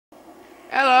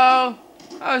Hello!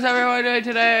 How's everyone doing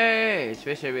today? It's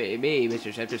me,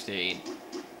 Mr. Ceptor.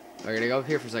 We're gonna go up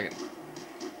here for a second.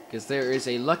 Because there is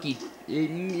a lucky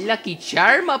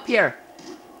charm up here.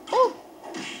 Oh!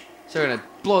 So we're gonna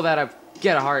blow that up,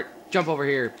 get a heart, jump over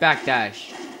here,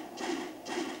 backdash.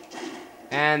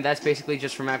 And that's basically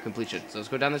just for map completion. So let's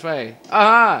go down this way.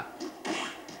 Aha!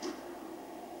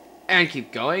 And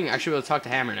keep going. Actually, we'll talk to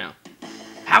Hammer now.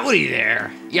 Howdy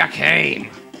there! Ya came!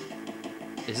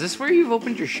 Is this where you've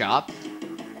opened your shop?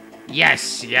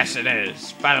 Yes it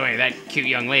is. By the way, that cute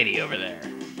young lady over there.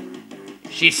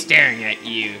 She's staring at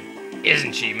you,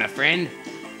 isn't she, my friend?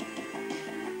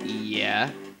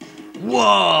 Yeah. Whoa,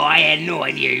 I had no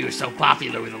idea you were so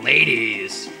popular with the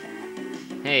ladies.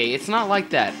 Hey, it's not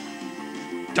like that.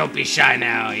 Don't be shy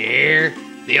now, you hear?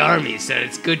 The army said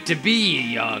it's good to be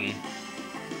young.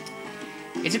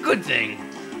 It's a good thing.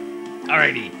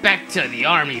 Alrighty, back to the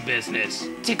army business.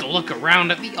 Take a look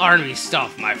around at the army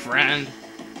stuff, my friend.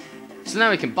 So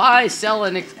now we can buy, sell,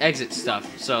 and exit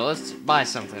stuff. So let's buy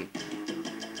something.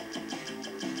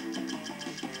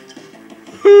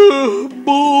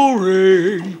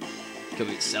 Boring. Can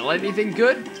we sell anything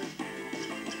good?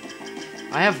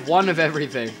 I have one of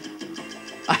everything.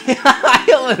 I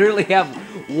literally have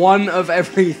one of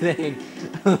everything.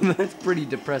 That's pretty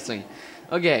depressing.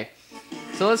 Okay.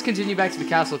 So let's continue back to the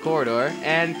castle corridor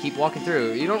and keep walking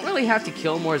through. You don't really have to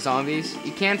kill more zombies.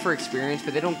 You can for experience,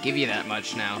 but they don't give you that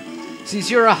much now,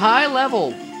 since you're a high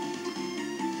level.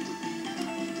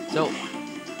 So,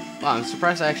 wow, I'm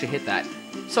surprised I actually hit that.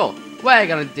 So, we're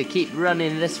gonna keep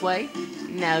running this way.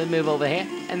 Now move over here,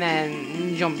 and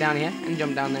then jump down here, and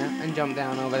jump down there, and jump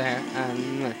down over there,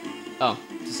 and... Oh,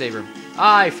 to save room.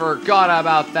 I forgot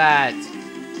about that!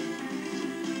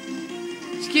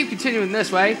 Just keep continuing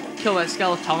this way. Kill that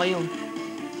skeleton.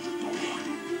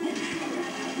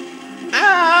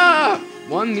 Ah!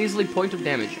 One measly point of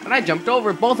damage. And I jumped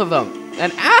over both of them.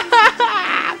 And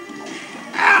ah!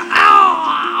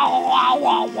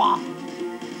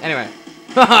 Anyway.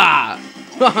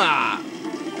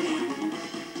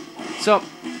 So,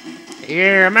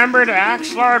 You remember the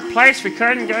Axe Lord place we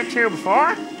couldn't get to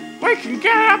before? We can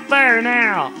get up there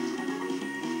now.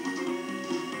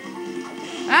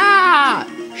 ah!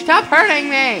 Stop hurting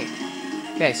me!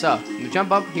 Okay, so you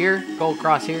jump up here, go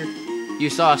across here. You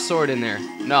saw a sword in there.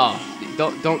 No,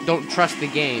 don't trust the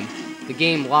game. The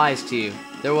game lies to you.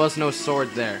 There was no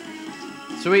sword there.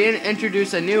 So we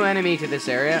introduce a new enemy to this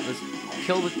area. Let's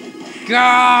kill the...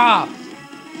 Gah!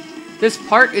 This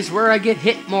part is where I get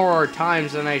hit more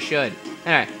times than I should.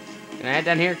 Alright, can I head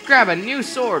down here? Grab a new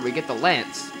sword. We get the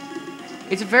lance.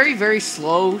 It's a very, very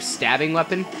slow stabbing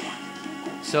weapon.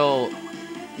 So,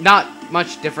 not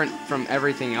much different from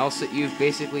everything else that you've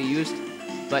basically used.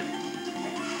 But,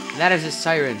 that is a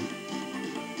siren.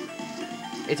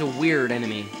 It's a weird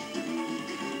enemy.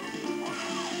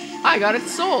 I got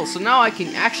its soul, so now I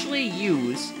can actually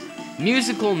use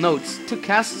musical notes to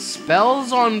cast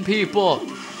spells on people.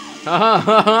 Ha ha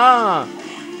ha ha!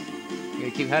 I'm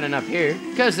gonna keep heading up here,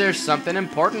 because there's something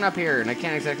important up here, and I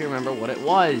can't exactly remember what it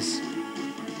was.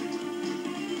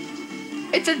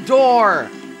 It's a door!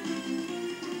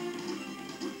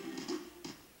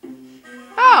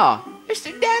 Ah, it's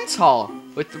the dance hall,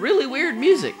 with really weird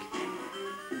music.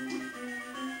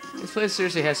 This place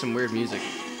seriously has some weird music.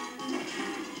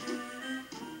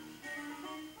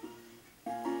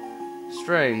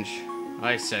 Strange.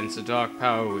 I sense a dark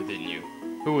power within you.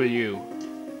 Who are you?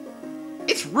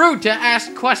 It's rude to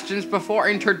ask questions before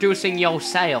introducing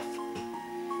yourself.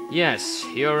 Yes,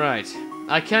 you're right.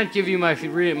 I can't give you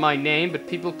my name, but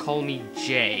people call me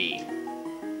Jay.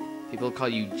 People call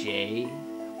you Jay?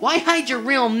 Why hide your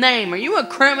real name? Are you a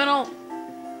criminal?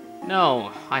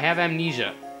 No, I have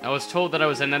amnesia. I was told that I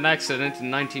was in an accident in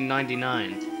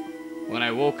 1999. When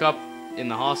I woke up in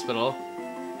the hospital,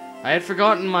 I had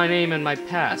forgotten my name and my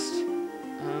past.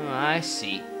 Oh, I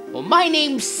see. Well, my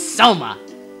name's Soma.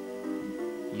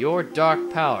 Your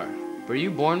dark power. Were you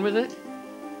born with it?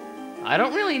 I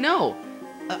don't really know.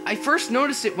 I first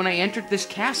noticed it when I entered this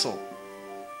castle.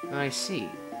 I see.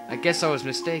 I guess I was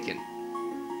mistaken.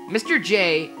 Mr.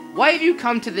 J, why have you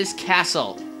come to this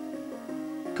castle?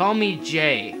 Call me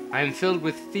Jay. I am filled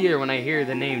with fear when I hear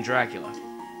the name Dracula.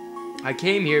 I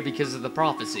came here because of the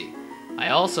prophecy. I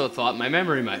also thought my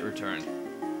memory might return.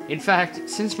 In fact,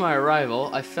 since my arrival,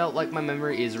 I felt like my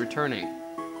memory is returning.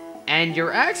 And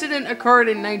your accident occurred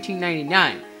in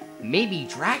 1999. Maybe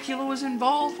Dracula was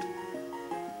involved?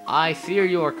 I fear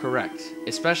you are correct,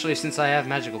 especially since I have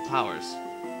magical powers.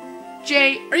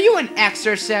 Jay, are you an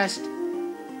exorcist?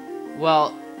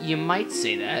 Well, you might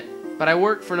say that, but I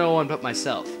work for no one but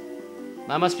myself.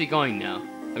 I must be going now.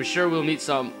 I'm sure we'll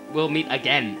meet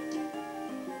again.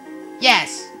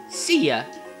 Yes, see ya.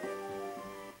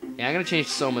 Yeah, I'm gonna change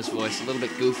Soma's voice a little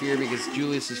bit goofier because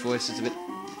Julius's voice is a bit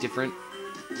different.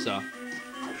 So.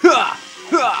 Ha!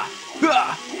 Ha!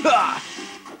 Ha! Ha!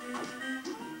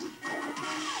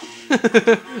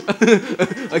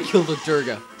 I killed a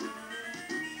Durga.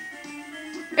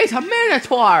 It's a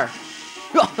Minotaur!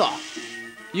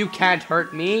 You can't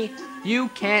hurt me. You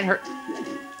can't hurt.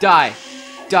 Die.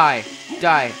 Die.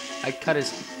 Die. I cut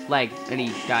his leg and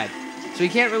he died. So he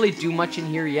can't really do much in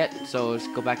here yet. So let's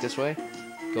go back this way.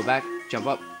 Go back. Jump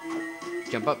up.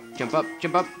 Jump up. Jump up.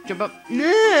 Jump up. Jump up.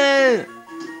 No!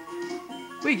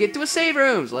 We get to a save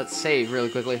room. So let's save really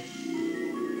quickly.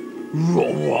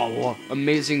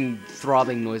 Amazing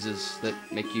throbbing noises that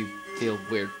make you feel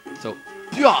weird. So,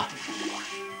 yeah.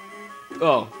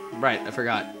 Oh, right, I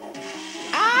forgot.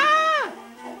 Ah!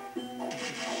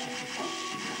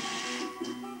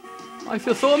 I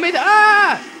feel so amazing.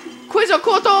 Ah!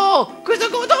 Quizzacoatl!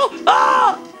 Quizzacoatl!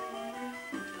 Ah!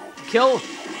 Kill.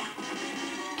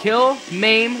 Kill,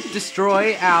 maim,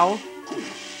 destroy, ow.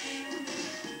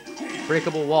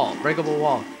 Breakable wall, breakable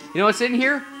wall. You know what's in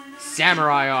here?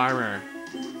 Samurai armor.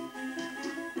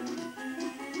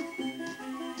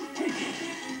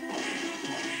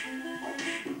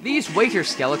 These waiter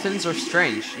skeletons are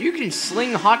strange. You can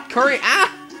sling hot curry.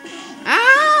 Ah!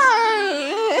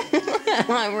 Ah!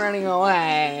 I'm running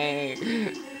away.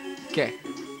 Okay.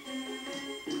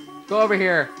 Go over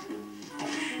here.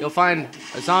 You'll find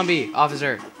a zombie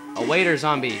officer, a waiter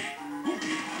zombie,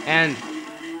 and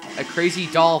a crazy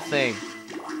doll thing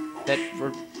that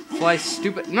flies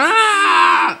stupid.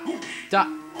 Ah!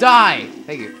 Die.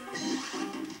 Thank you.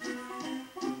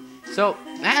 So,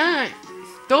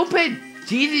 stupid.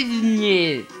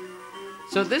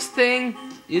 So this thing,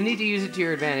 you need to use it to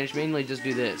your advantage. Mainly just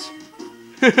do this.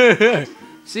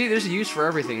 See, there's a use for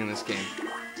everything in this game.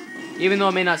 Even though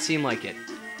it may not seem like it.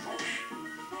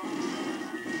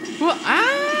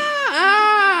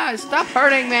 Stop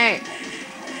hurting me.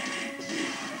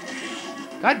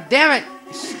 God damn it.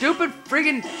 You stupid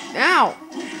friggin' ow.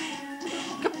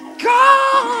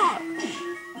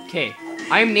 Okay,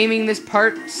 I'm naming this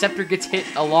part Sceptor gets hit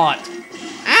a lot.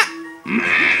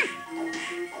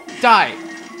 Die.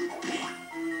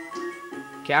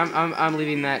 Okay, I'm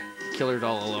leaving that killer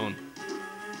doll alone.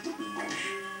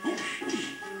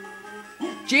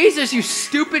 Jesus, you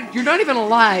stupid! You're not even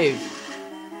alive.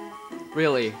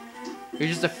 Really? You're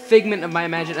just a figment of my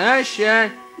imagination. Ah,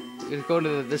 shit. I'm gonna go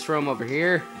to this room over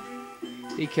here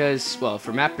because, well,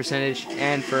 for map percentage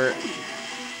and for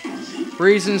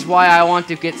reasons why I want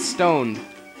to get stoned.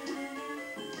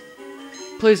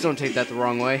 Please don't take that the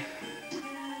wrong way.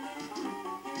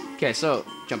 Okay, so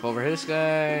jump over this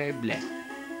guy. Bleh.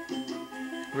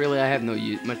 Really, I have no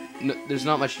use. There's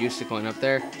not much use to going up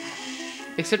there,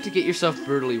 except to get yourself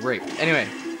brutally raped. Anyway,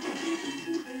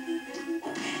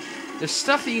 there's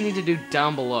stuff that you need to do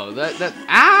down below.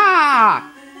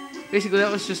 Basically,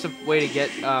 that was just a way to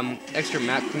get extra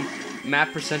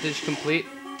map percentage complete.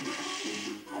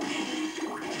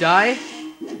 Die,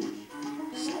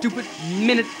 stupid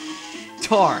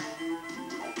Minotaur.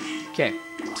 Okay,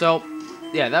 so.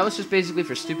 Yeah, that was just basically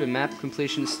for stupid map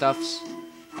completion stuffs.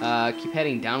 Keep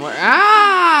heading downward.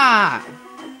 Ah!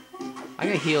 I'm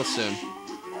gonna heal soon.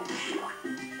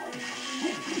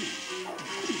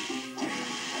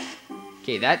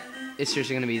 Okay, that is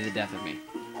seriously gonna be the death of me.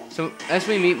 So, as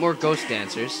we meet more ghost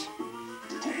dancers,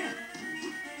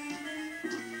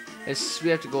 we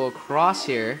have to go across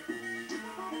here.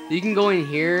 You can go in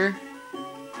here,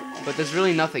 but there's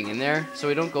really nothing in there, so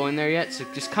we don't go in there yet. So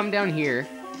just come down here.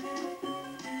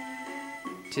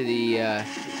 To the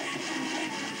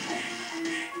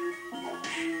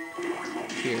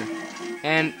here,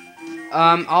 and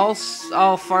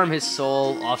I'll farm his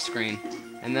soul off screen,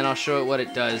 and then I'll show it what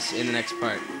it does in the next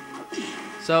part.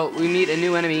 So we meet a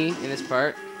new enemy in this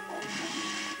part.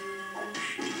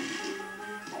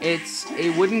 It's a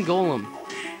wooden golem.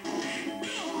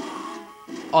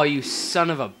 Oh, you son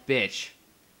of a bitch!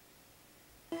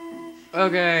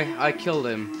 Okay, I killed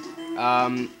him.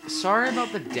 Sorry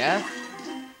about the death.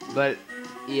 But,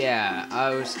 yeah, I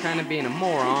was kind of being a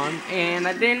moron, and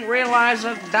I didn't realize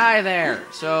I'd die there,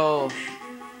 so,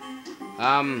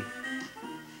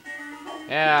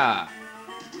 yeah,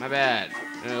 my bad.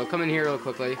 I'll come in here real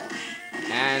quickly,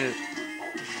 and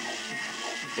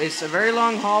it's a very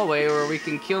long hallway where we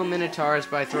can kill minotaurs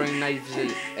by throwing knives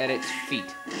at its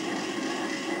feet.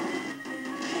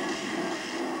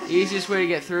 The easiest way to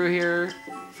get through here,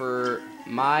 for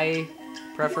my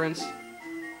preference,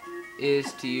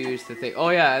 is to use the thing. Oh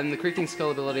yeah, and the creaking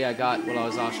skill ability I got while I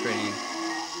was off screening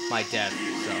my death,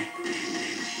 so.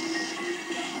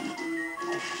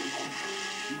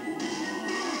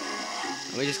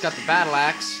 And we just got the battle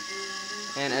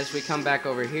axe. And as we come back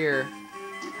over here,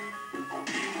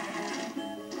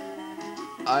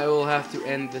 I will have to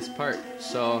end this part.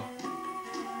 So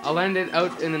I'll end it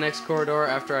out in the next corridor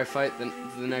after I fight the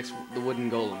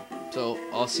wooden golem. So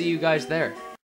I'll see you guys there.